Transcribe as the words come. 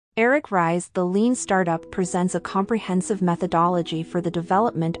Eric Ries, The Lean Startup, presents a comprehensive methodology for the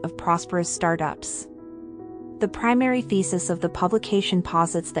development of prosperous startups. The primary thesis of the publication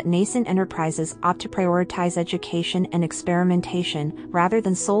posits that nascent enterprises ought to prioritize education and experimentation rather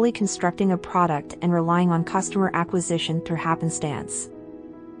than solely constructing a product and relying on customer acquisition through happenstance.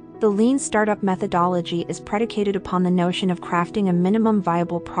 The lean startup methodology is predicated upon the notion of crafting a minimum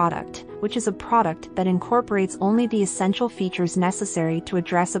viable product, which is a product that incorporates only the essential features necessary to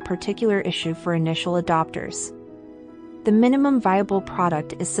address a particular issue for initial adopters. The minimum viable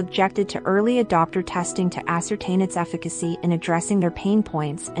product is subjected to early adopter testing to ascertain its efficacy in addressing their pain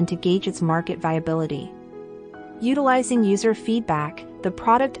points and to gauge its market viability. Utilizing user feedback, the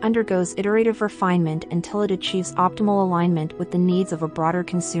product undergoes iterative refinement until it achieves optimal alignment with the needs of a broader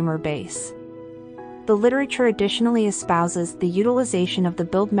consumer base. The literature additionally espouses the utilization of the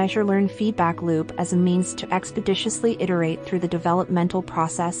build, measure, learn feedback loop as a means to expeditiously iterate through the developmental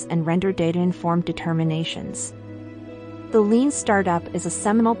process and render data-informed determinations. The Lean Startup is a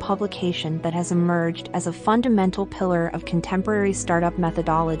seminal publication that has emerged as a fundamental pillar of contemporary startup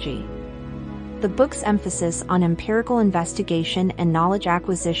methodology. The book's emphasis on empirical investigation and knowledge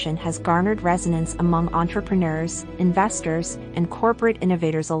acquisition has garnered resonance among entrepreneurs, investors, and corporate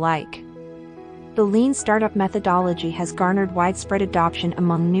innovators alike. The lean startup methodology has garnered widespread adoption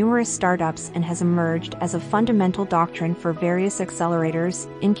among numerous startups and has emerged as a fundamental doctrine for various accelerators,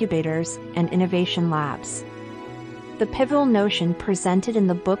 incubators, and innovation labs. The pivotal notion presented in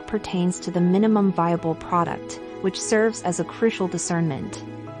the book pertains to the minimum viable product, which serves as a crucial discernment.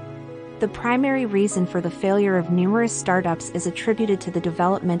 The primary reason for the failure of numerous startups is attributed to the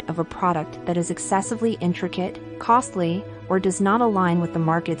development of a product that is excessively intricate, costly, or does not align with the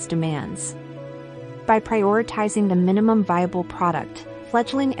market's demands. By prioritizing the minimum viable product,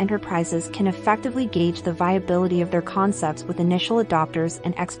 fledgling enterprises can effectively gauge the viability of their concepts with initial adopters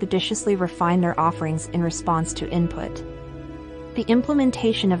and expeditiously refine their offerings in response to input. The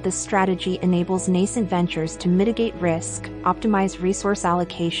implementation of this strategy enables nascent ventures to mitigate risk, optimize resource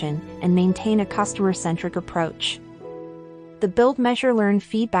allocation, and maintain a customer-centric approach. The build, measure, learn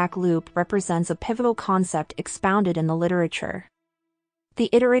feedback loop represents a pivotal concept expounded in the literature. The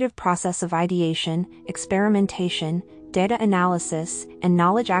iterative process of ideation, experimentation, data analysis, and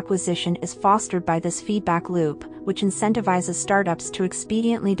knowledge acquisition is fostered by this feedback loop, which incentivizes startups to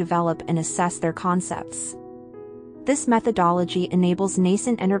expediently develop and assess their concepts. This methodology enables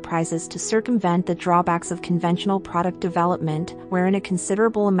nascent enterprises to circumvent the drawbacks of conventional product development, wherein a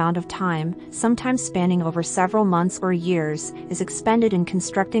considerable amount of time, sometimes spanning over several months or years, is expended in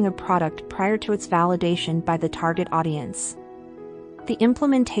constructing a product prior to its validation by the target audience. The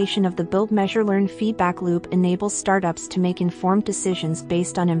implementation of the build, measure, learn feedback loop enables startups to make informed decisions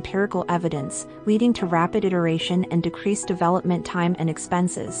based on empirical evidence, leading to rapid iteration and decreased development time and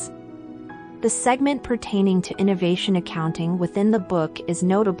expenses. The segment pertaining to innovation accounting within the book is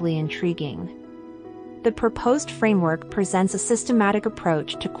notably intriguing. The proposed framework presents a systematic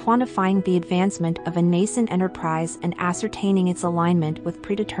approach to quantifying the advancement of a nascent enterprise and ascertaining its alignment with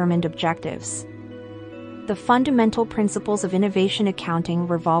predetermined objectives. The fundamental principles of innovation accounting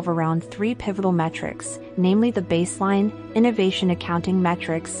revolve around three pivotal metrics, namely the baseline, innovation accounting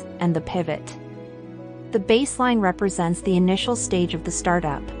metrics, and the pivot. The baseline represents the initial stage of the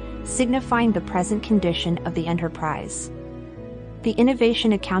startup, signifying the present condition of the enterprise. The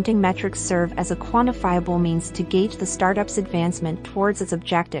innovation accounting metrics serve as a quantifiable means to gauge the startup's advancement towards its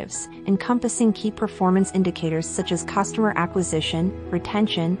objectives, encompassing key performance indicators such as customer acquisition,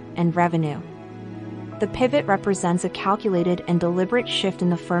 retention, and revenue. The pivot represents a calculated and deliberate shift in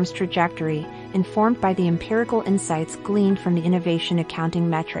the firm's trajectory, informed by the empirical insights gleaned from the innovation accounting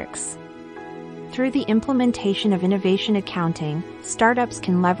metrics. Through the implementation of innovation accounting, startups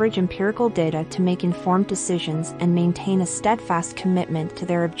can leverage empirical data to make informed decisions and maintain a steadfast commitment to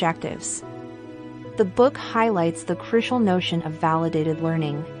their objectives. The book highlights the crucial notion of validated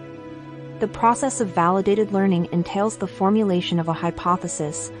learning. The process of validated learning entails the formulation of a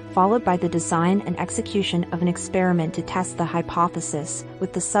hypothesis, followed by the design and execution of an experiment to test the hypothesis,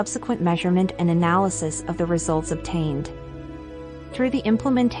 with the subsequent measurement and analysis of the results obtained. Through the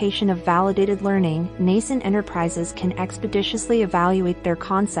implementation of validated learning, nascent enterprises can expeditiously evaluate their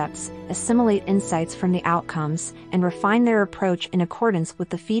concepts, assimilate insights from the outcomes, and refine their approach in accordance with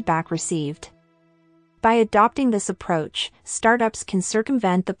the feedback received. By adopting this approach, startups can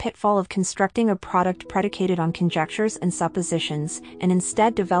circumvent the pitfall of constructing a product predicated on conjectures and suppositions, and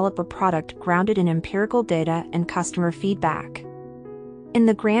instead develop a product grounded in empirical data and customer feedback. In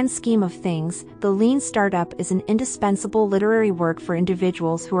the grand scheme of things, The Lean Startup is an indispensable literary work for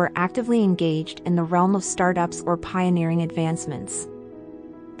individuals who are actively engaged in the realm of startups or pioneering advancements.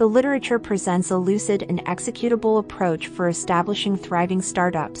 The literature presents a lucid and executable approach for establishing thriving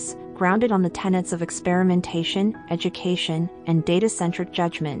startups, grounded on the tenets of experimentation, education, and data-centric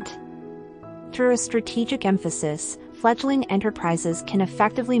judgment. Through a strategic emphasis, fledgling enterprises can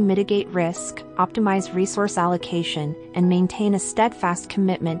effectively mitigate risk, optimize resource allocation, and maintain a steadfast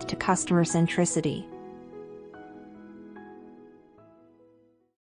commitment to customer centricity.